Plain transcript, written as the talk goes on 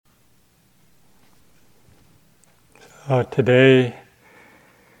Today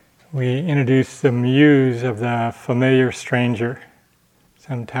we introduce the muse of the familiar stranger,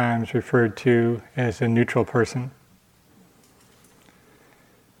 sometimes referred to as a neutral person.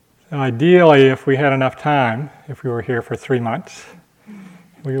 So ideally, if we had enough time, if we were here for 3 months,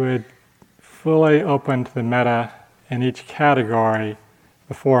 we would fully open to the metta in each category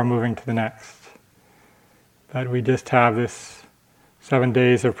before moving to the next. But we just have this 7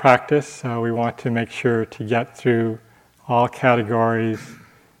 days of practice, so we want to make sure to get through all categories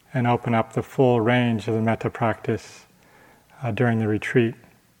and open up the full range of the metta practice during the retreat.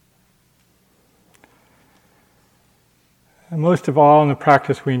 And most of all in the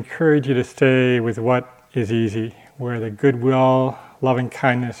practice, we encourage you to stay with what is easy, where the goodwill, loving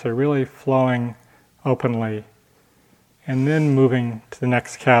kindness are really flowing openly, and then moving to the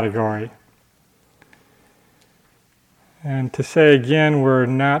next category. And to say again, we're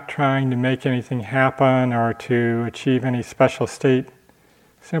not trying to make anything happen or to achieve any special state,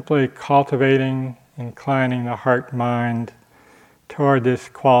 simply cultivating, inclining the heart, mind toward this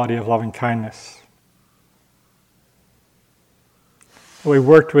quality of loving kindness. We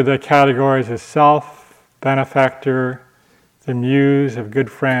worked with the categories of self, benefactor, the muse of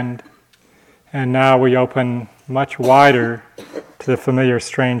good friend, and now we open much wider to the familiar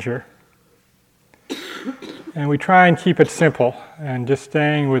stranger. And we try and keep it simple and just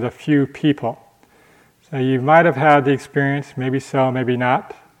staying with a few people. So you might have had the experience, maybe so, maybe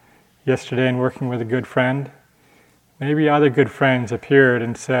not, yesterday in working with a good friend. Maybe other good friends appeared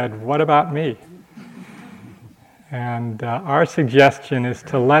and said, "What about me?" And our suggestion is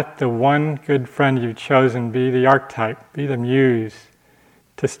to let the one good friend you've chosen be the archetype, be the muse,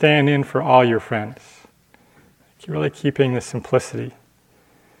 to stand in for all your friends. Really keeping the simplicity.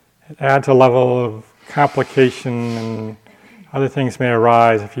 It adds a level of complication, and other things may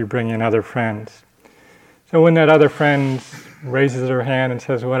arise if you bring in other friends. So when that other friend raises their hand and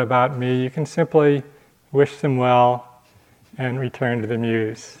says, "What about me?" you can simply wish them well and return to the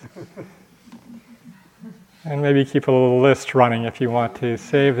muse. And maybe keep a little list running if you want to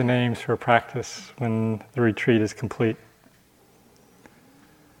save the names for practice when the retreat is complete.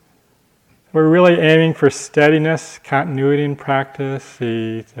 We're really aiming for steadiness, continuity in practice,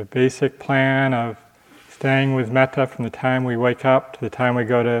 the basic plan of staying with metta from the time we wake up to the time we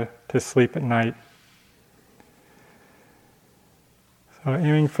go to sleep at night. So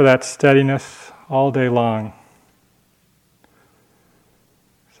aiming for that steadiness all day long.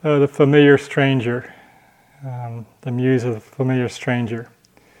 So the familiar stranger, the muse of the familiar stranger.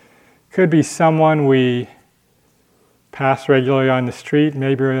 Could be someone we pass regularly on the street,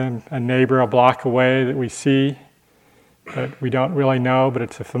 maybe a neighbor a block away that we see, but we don't really know, but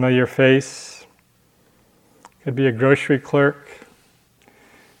it's a familiar face. Could be a grocery clerk,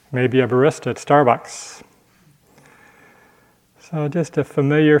 maybe a barista at Starbucks. So just a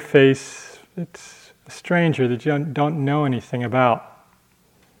familiar face, it's a stranger that you don't know anything about.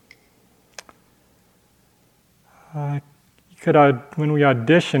 When we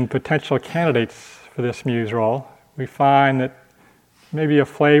audition potential candidates for this muse role, we find that maybe a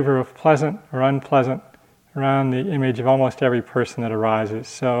flavor of pleasant or unpleasant around the image of almost every person that arises.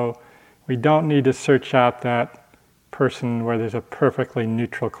 So we don't need to search out that person where there's a perfectly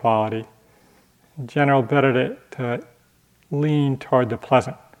neutral quality. In general, better to lean toward the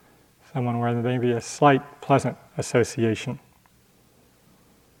pleasant, someone where there may be a slight pleasant association.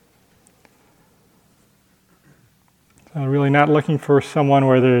 So really not looking for someone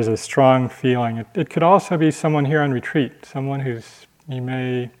where there's a strong feeling. It could also be someone here on retreat, someone who's you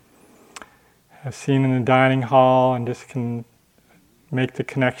may have seen in the dining hall and just can make the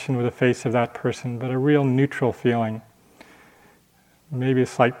connection with the face of that person, but a real neutral feeling, maybe a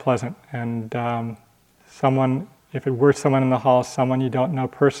slight pleasant. And someone, if it were someone in the hall, someone you don't know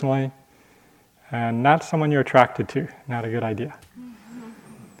personally, and not someone you're attracted to, not a good idea.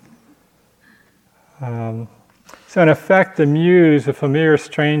 So in effect, the muse, the familiar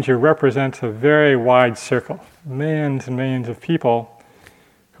stranger, represents a very wide circle, millions and millions of people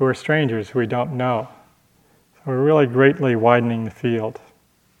who are strangers who we don't know. So we're really greatly widening the field.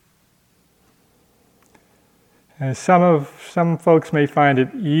 And some folks may find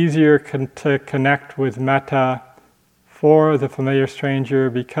it easier to connect with metta for the familiar stranger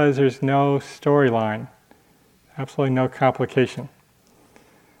because there's no storyline, absolutely no complication.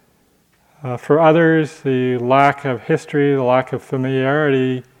 For others, the lack of history, the lack of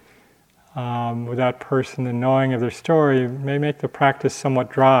familiarity with that person, the knowing of their story may make the practice somewhat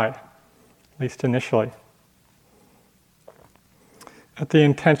dry, at least initially. But the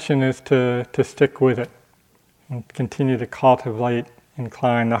intention is to stick with it and continue to cultivate,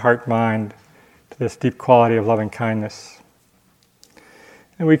 incline the heart-mind to this deep quality of loving kindness.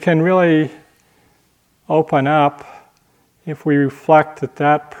 And we can really open up if we reflect that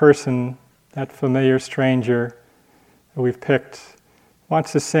that person, that familiar stranger that we've picked,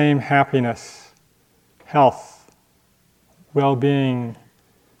 wants the same happiness, health, well-being,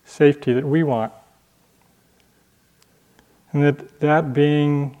 safety that we want. And that that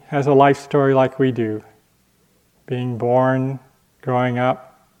being has a life story like we do. Being born, growing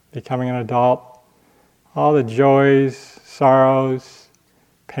up, becoming an adult, all the joys, sorrows,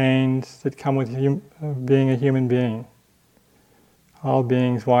 pains that come with being a human being. All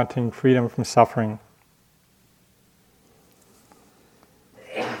beings wanting freedom from suffering.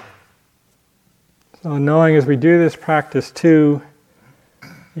 So knowing as we do this practice too,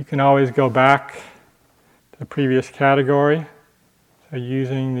 you can always go back to the previous category. So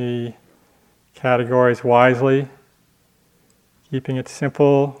using the categories wisely, keeping it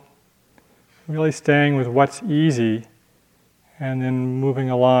simple, really staying with what's easy, and then moving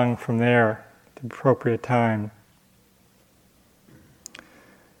along from there at the appropriate time.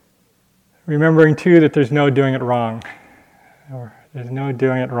 Remembering too that there's no doing it wrong. Or there's no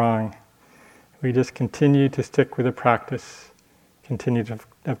doing it wrong. We just continue to stick with the practice, continue to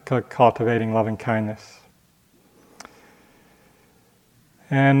cultivating loving kindness.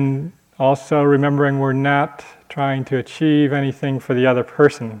 And also remembering we're not trying to achieve anything for the other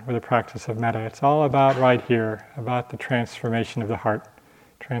person with the practice of metta. It's all about right here, about the transformation of the heart,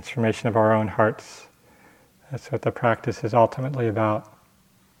 transformation of our own hearts. That's what the practice is ultimately about.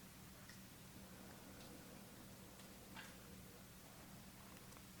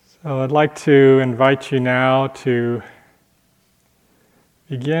 So I'd like to invite you now to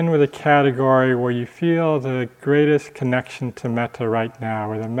begin with a category where you feel the greatest connection to metta right now,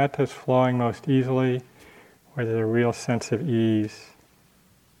 where the metta is flowing most easily, where there's a real sense of ease.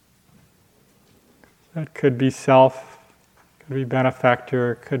 That could be self, could be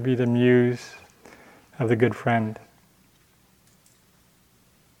benefactor, could be the muse of the good friend.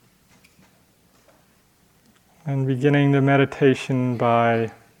 And beginning the meditation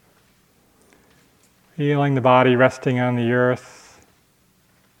by feeling the body resting on the earth,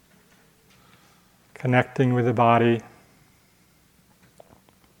 connecting with the body,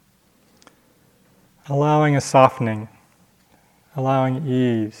 allowing a softening, allowing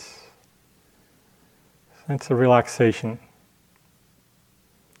ease, sense of relaxation,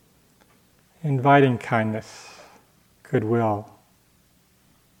 inviting kindness, goodwill,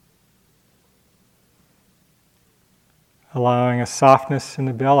 allowing a softness in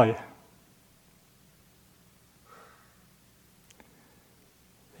the belly,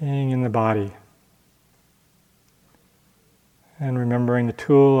 being in the body, and remembering the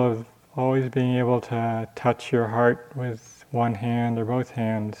tool of always being able to touch your heart with one hand or both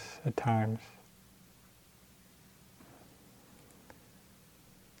hands at times.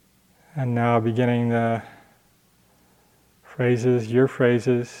 And now beginning the phrases, your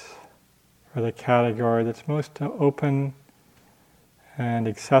phrases, for the category that's most open and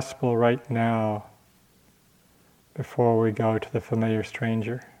accessible right now before we go to the familiar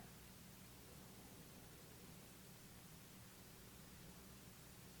stranger.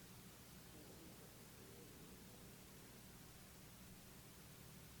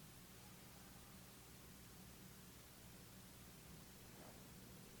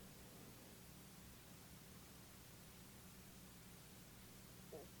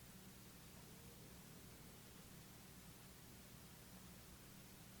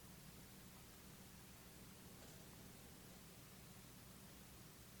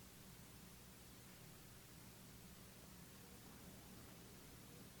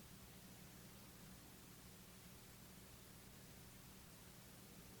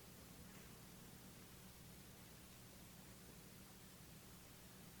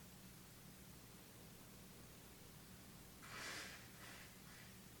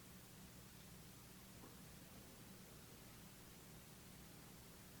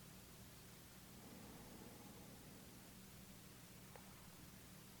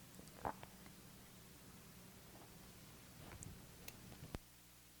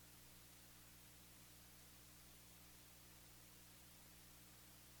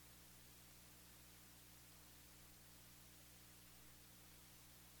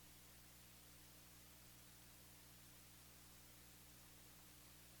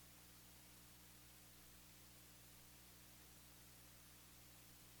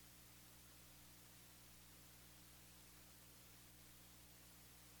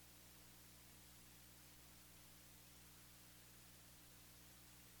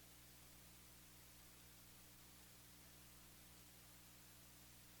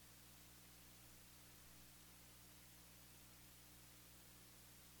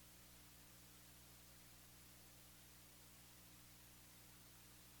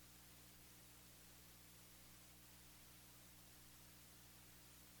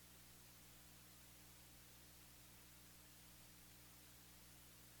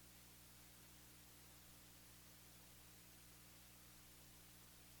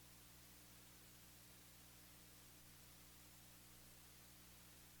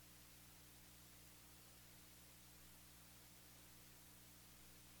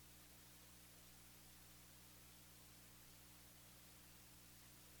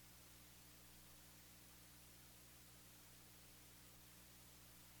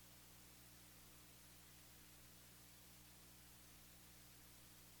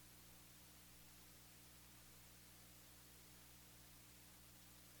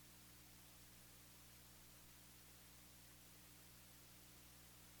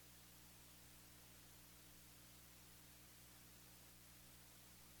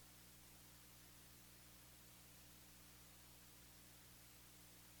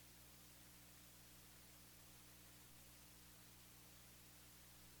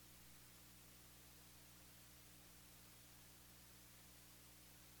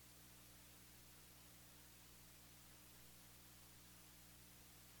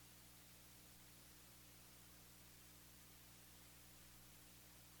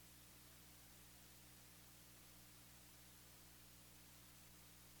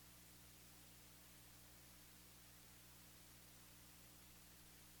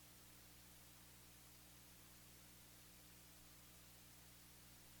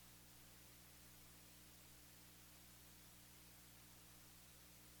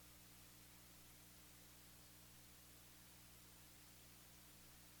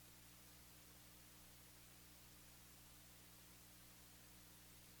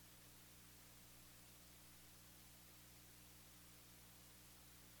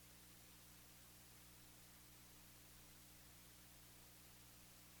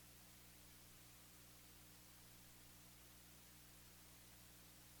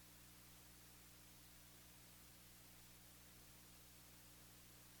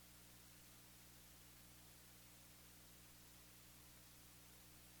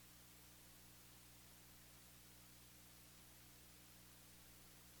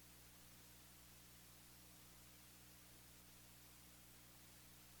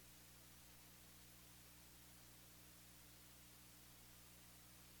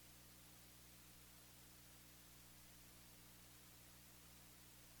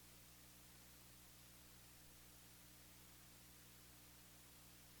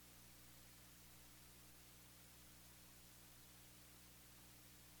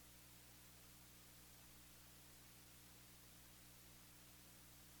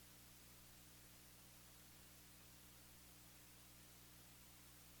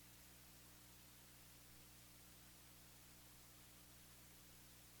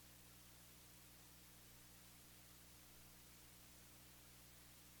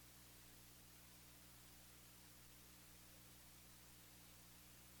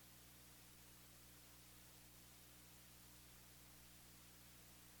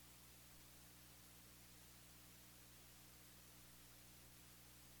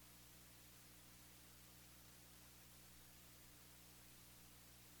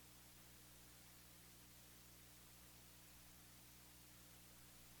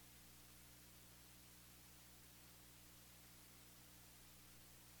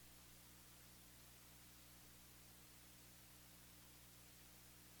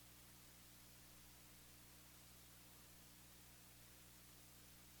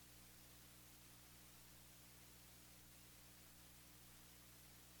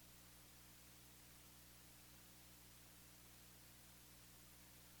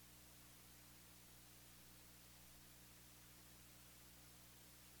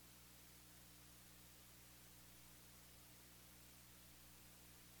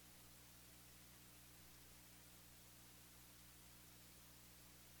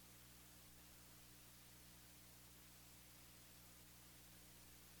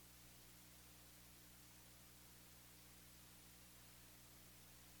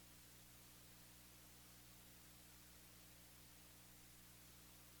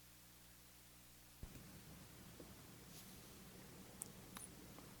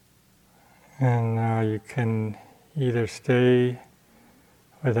 And you can either stay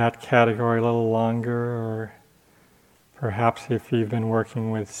with that category a little longer, or perhaps if you've been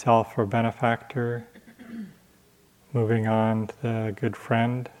working with self or benefactor, moving on to the good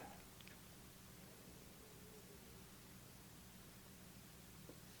friend.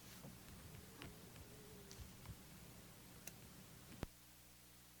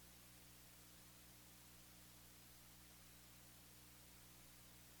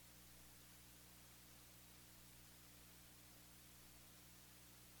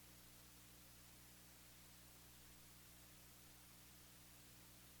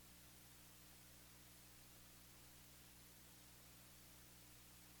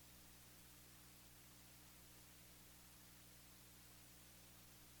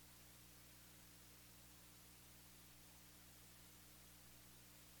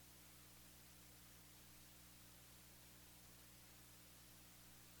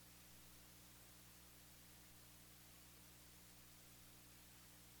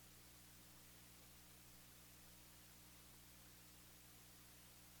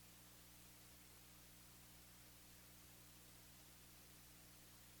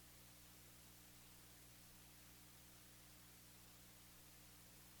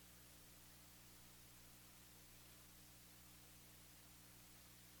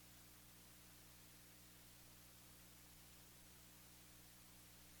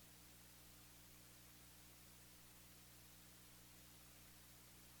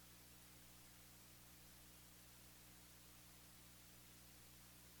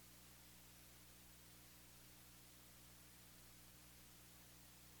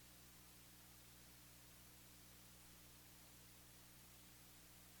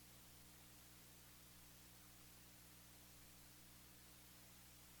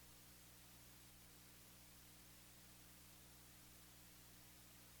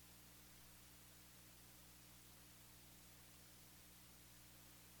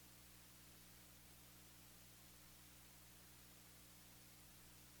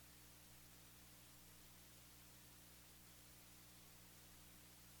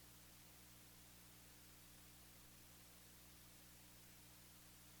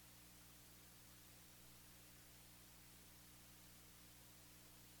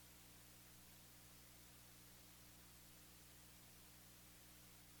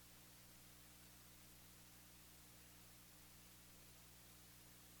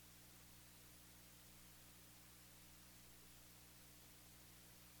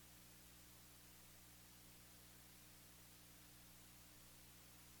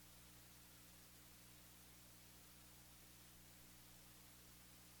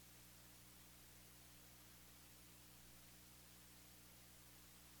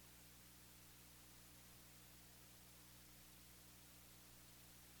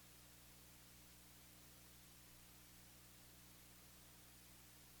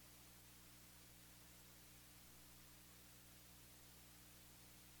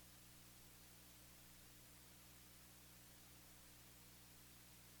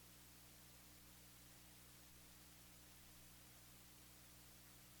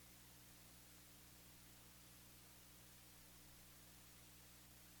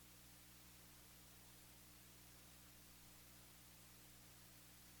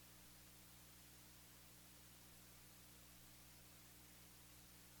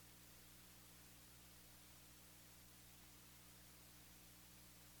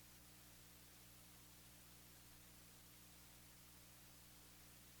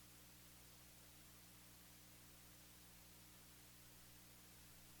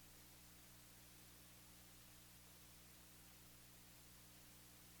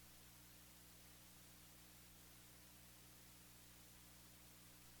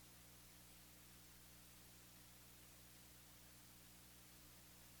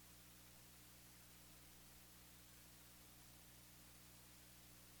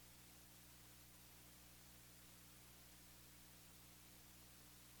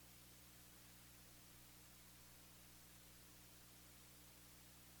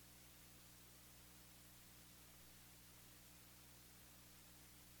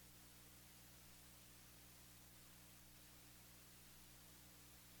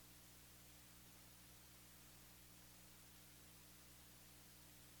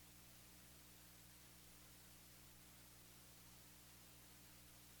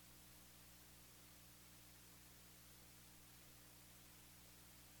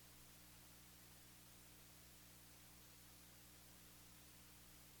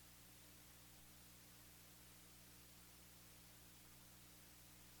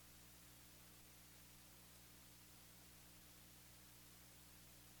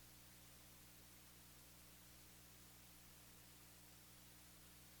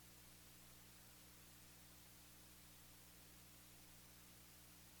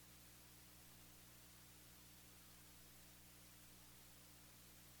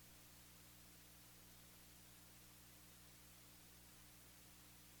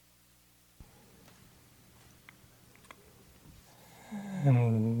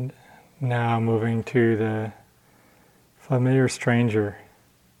 Now moving to the familiar stranger.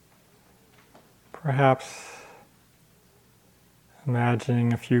 Perhaps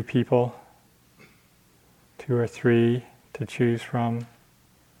imagining a few people, 2 or 3 to choose from.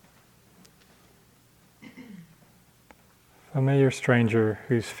 Familiar stranger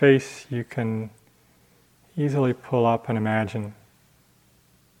whose face you can easily pull up and imagine.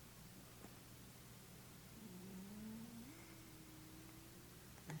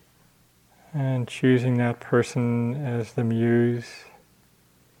 And choosing that person as the muse.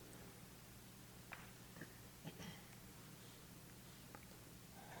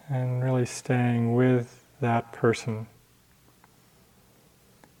 And really staying with that person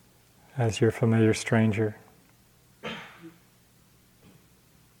as your familiar stranger.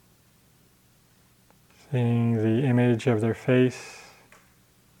 Seeing the image of their face,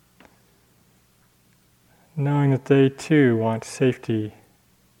 knowing that they too want safety,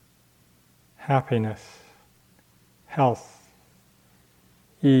 happiness, health,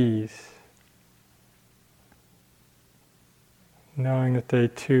 ease, knowing that they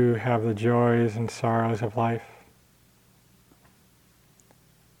too have the joys and sorrows of life,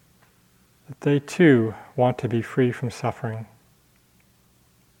 that they too want to be free from suffering.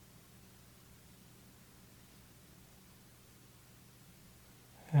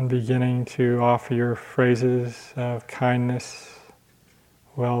 And beginning to offer your phrases of kindness,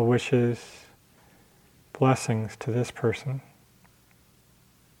 well wishes, blessings to this person.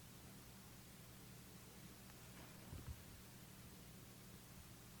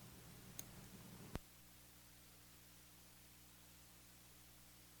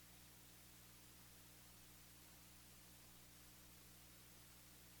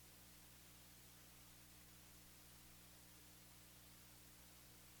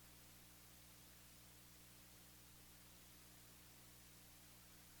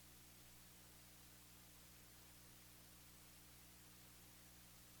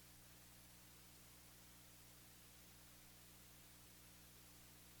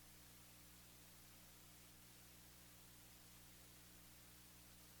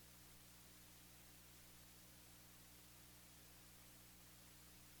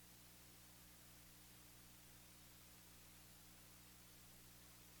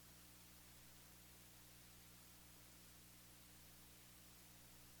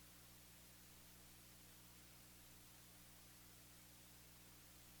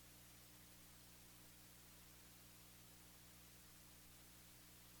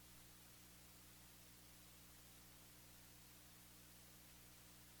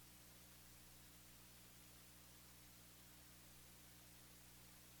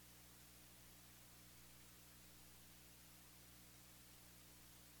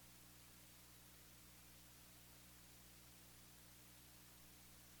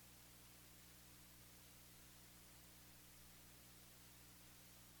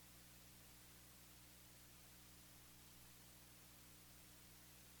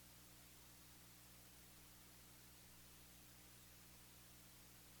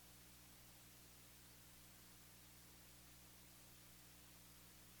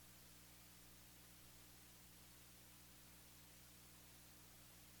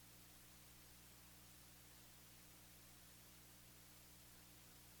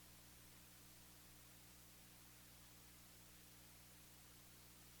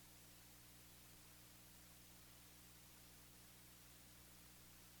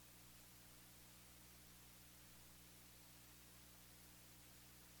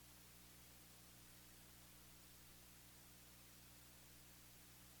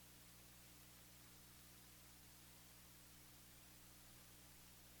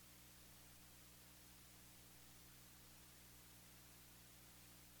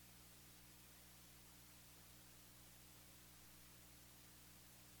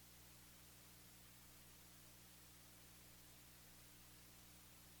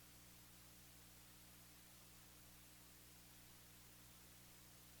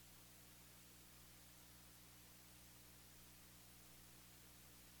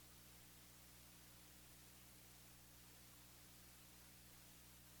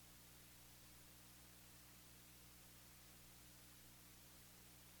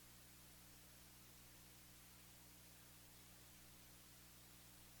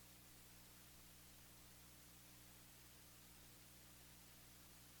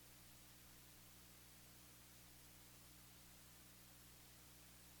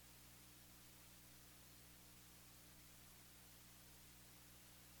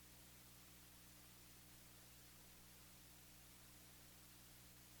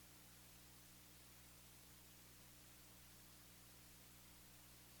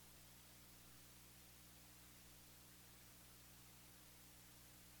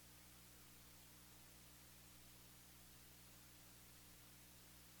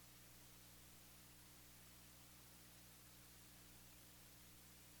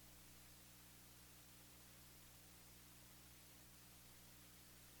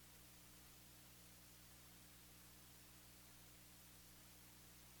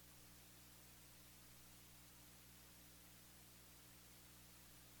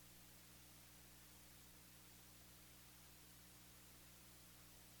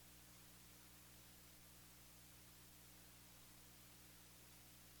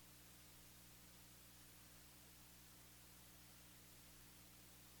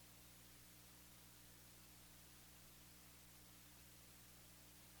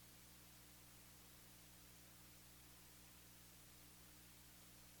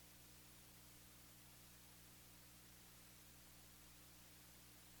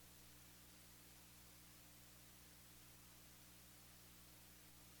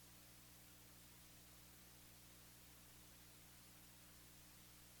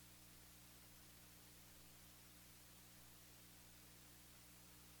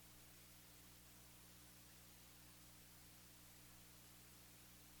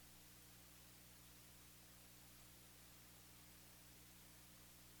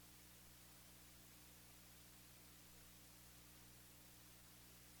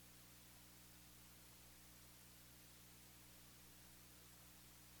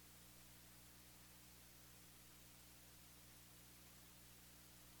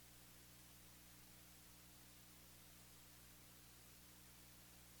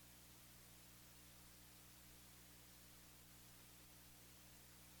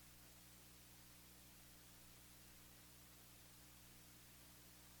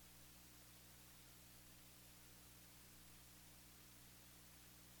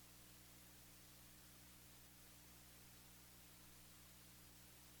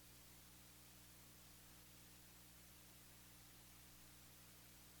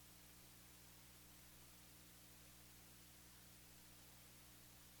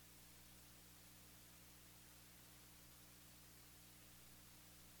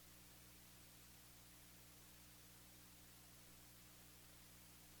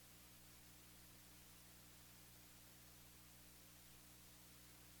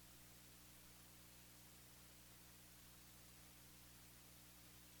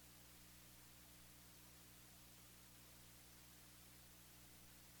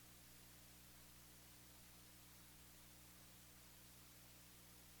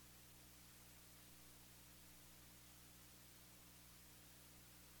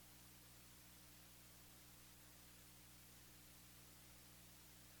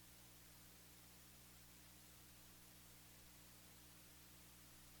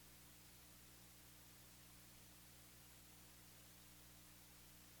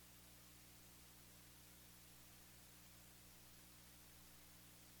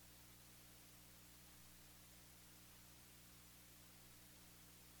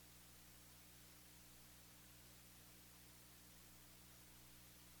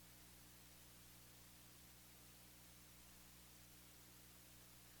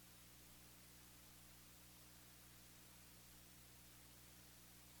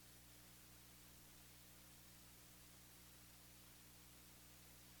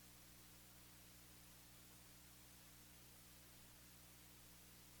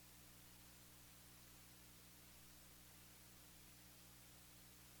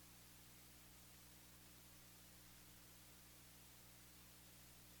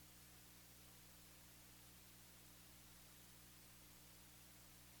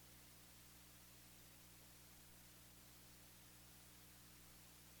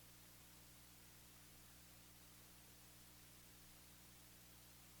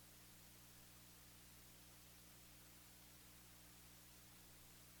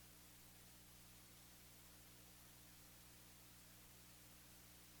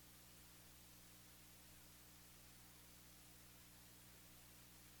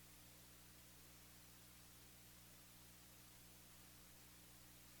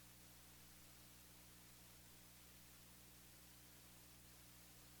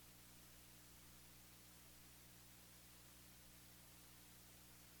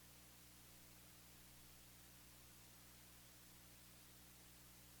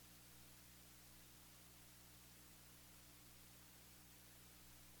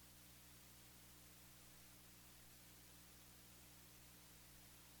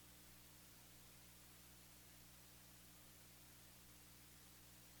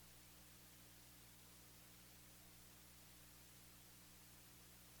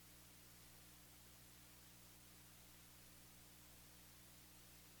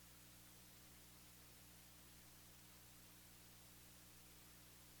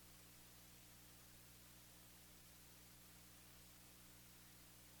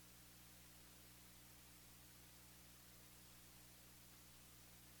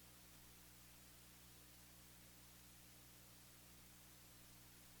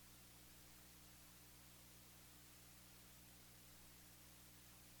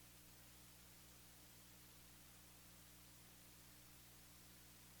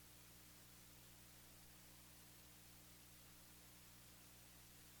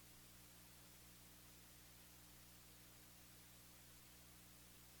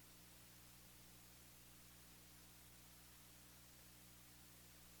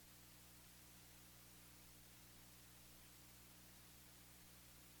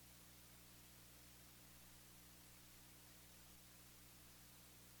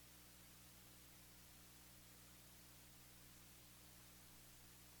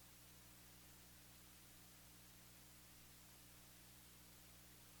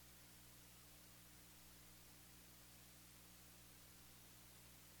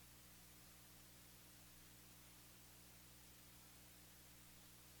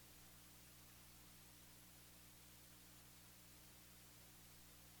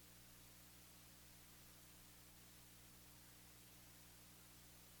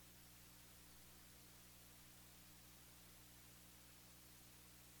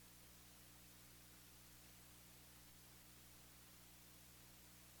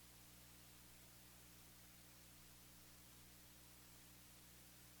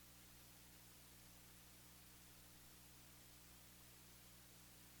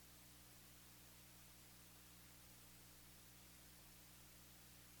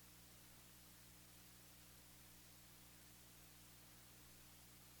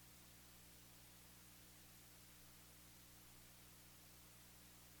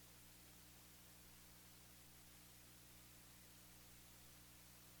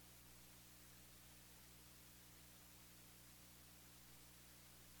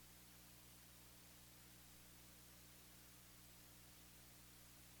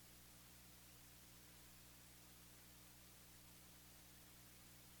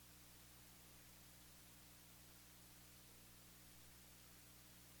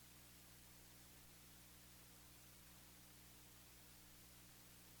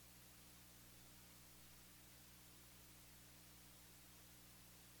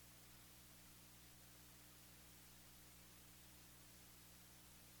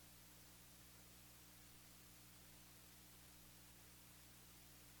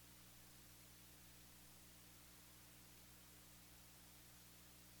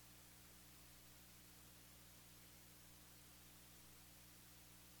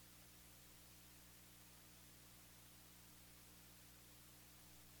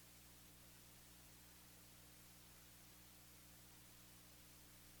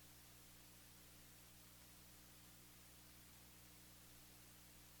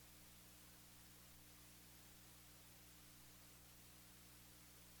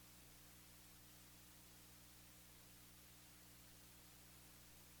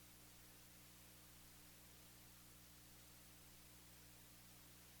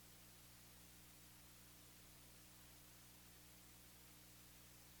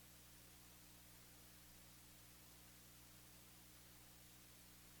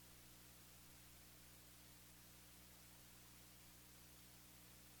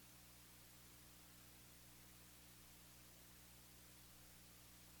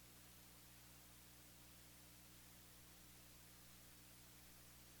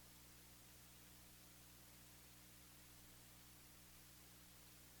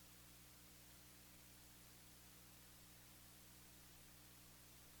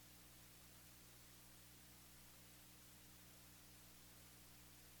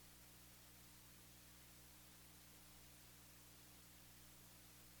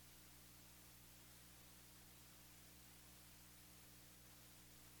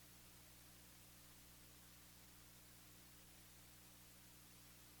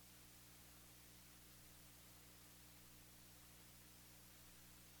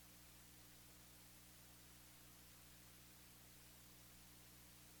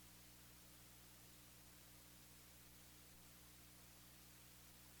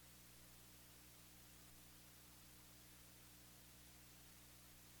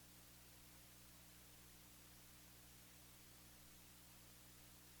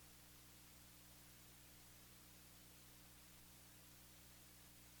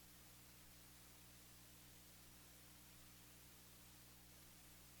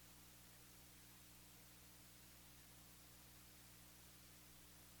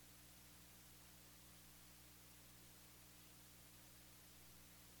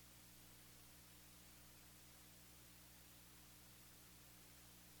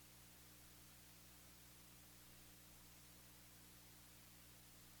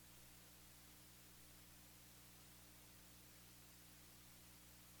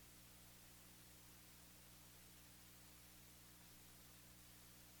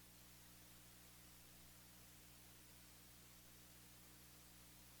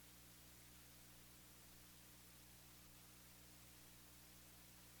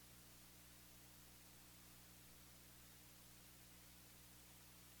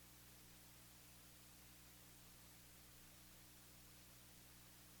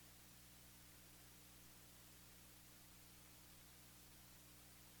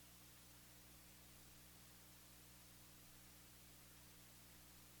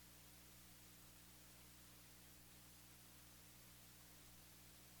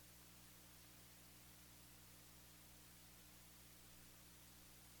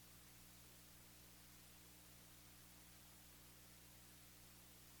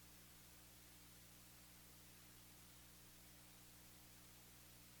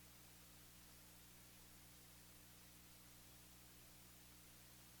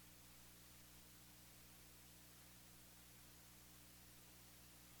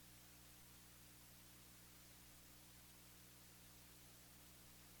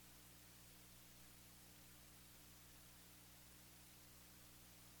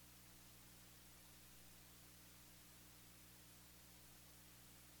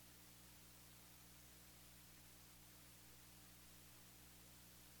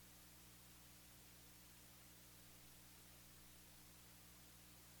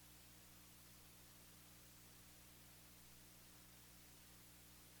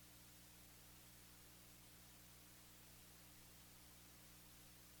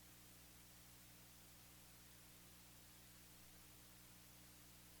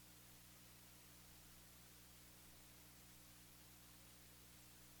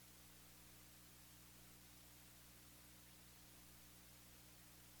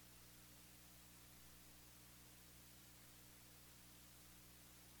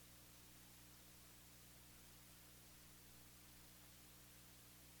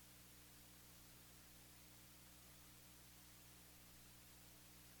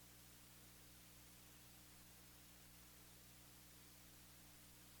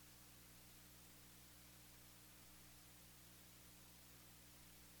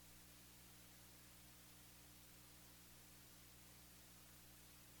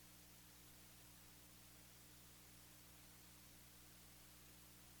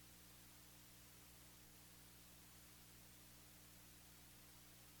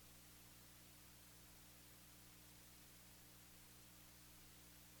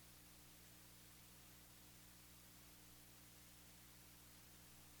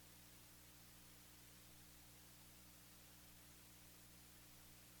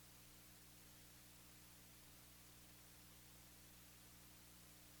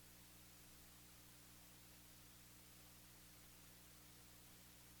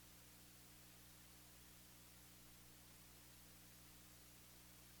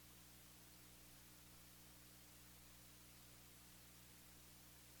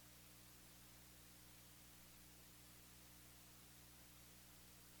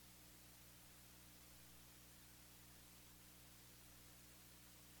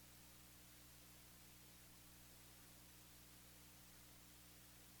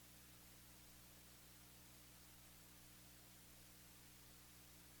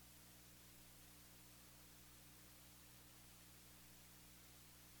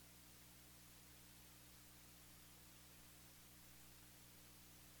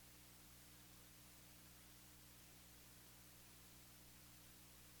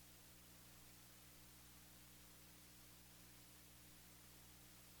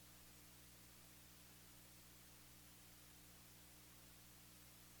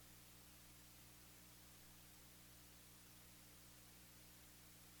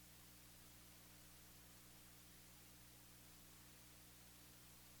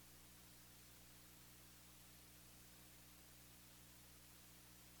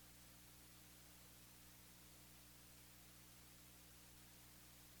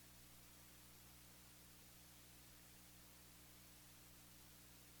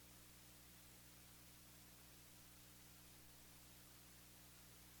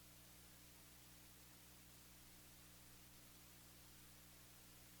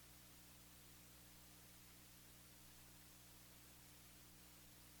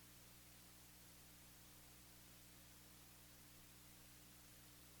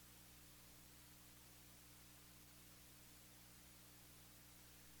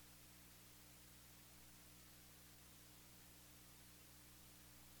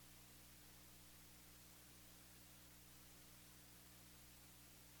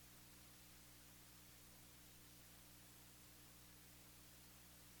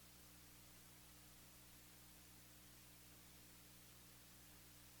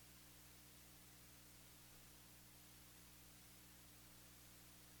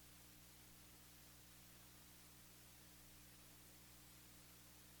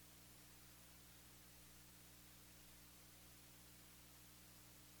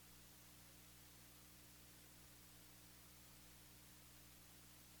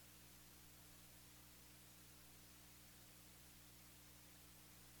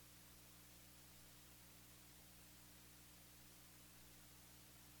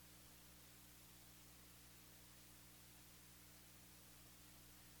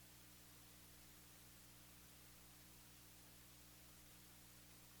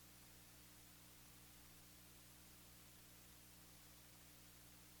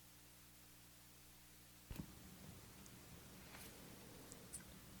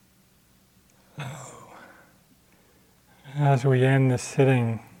 As we end this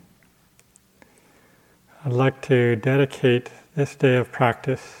sitting, I'd like to dedicate this day of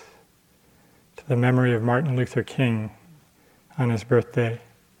practice to the memory of Martin Luther King on his birthday,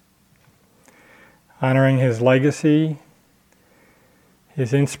 honoring his legacy,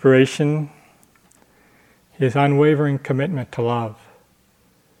 his inspiration, his unwavering commitment to love,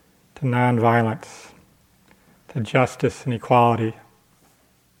 to nonviolence, to justice and equality.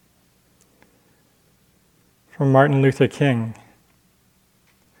 From Martin Luther King: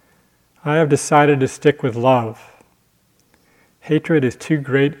 I have decided to stick with love. Hatred is too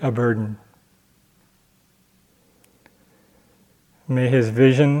great a burden. May his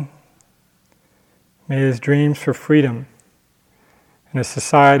vision, may his dreams for freedom and a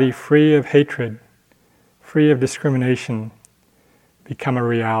society free of hatred, free of discrimination, become a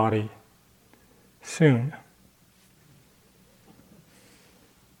reality soon.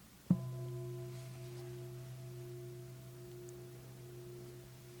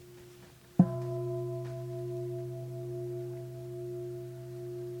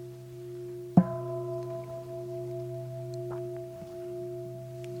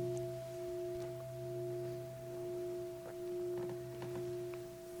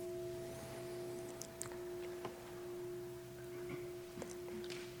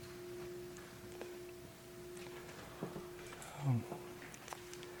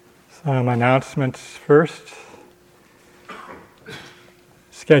 Some announcements first.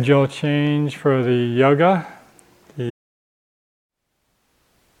 Schedule change for the yoga.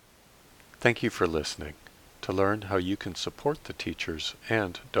 Thank you for listening. To learn how you can support the teachers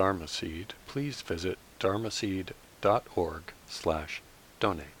and Dharma Seed, please visit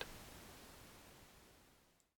dharmaseed.org/donate.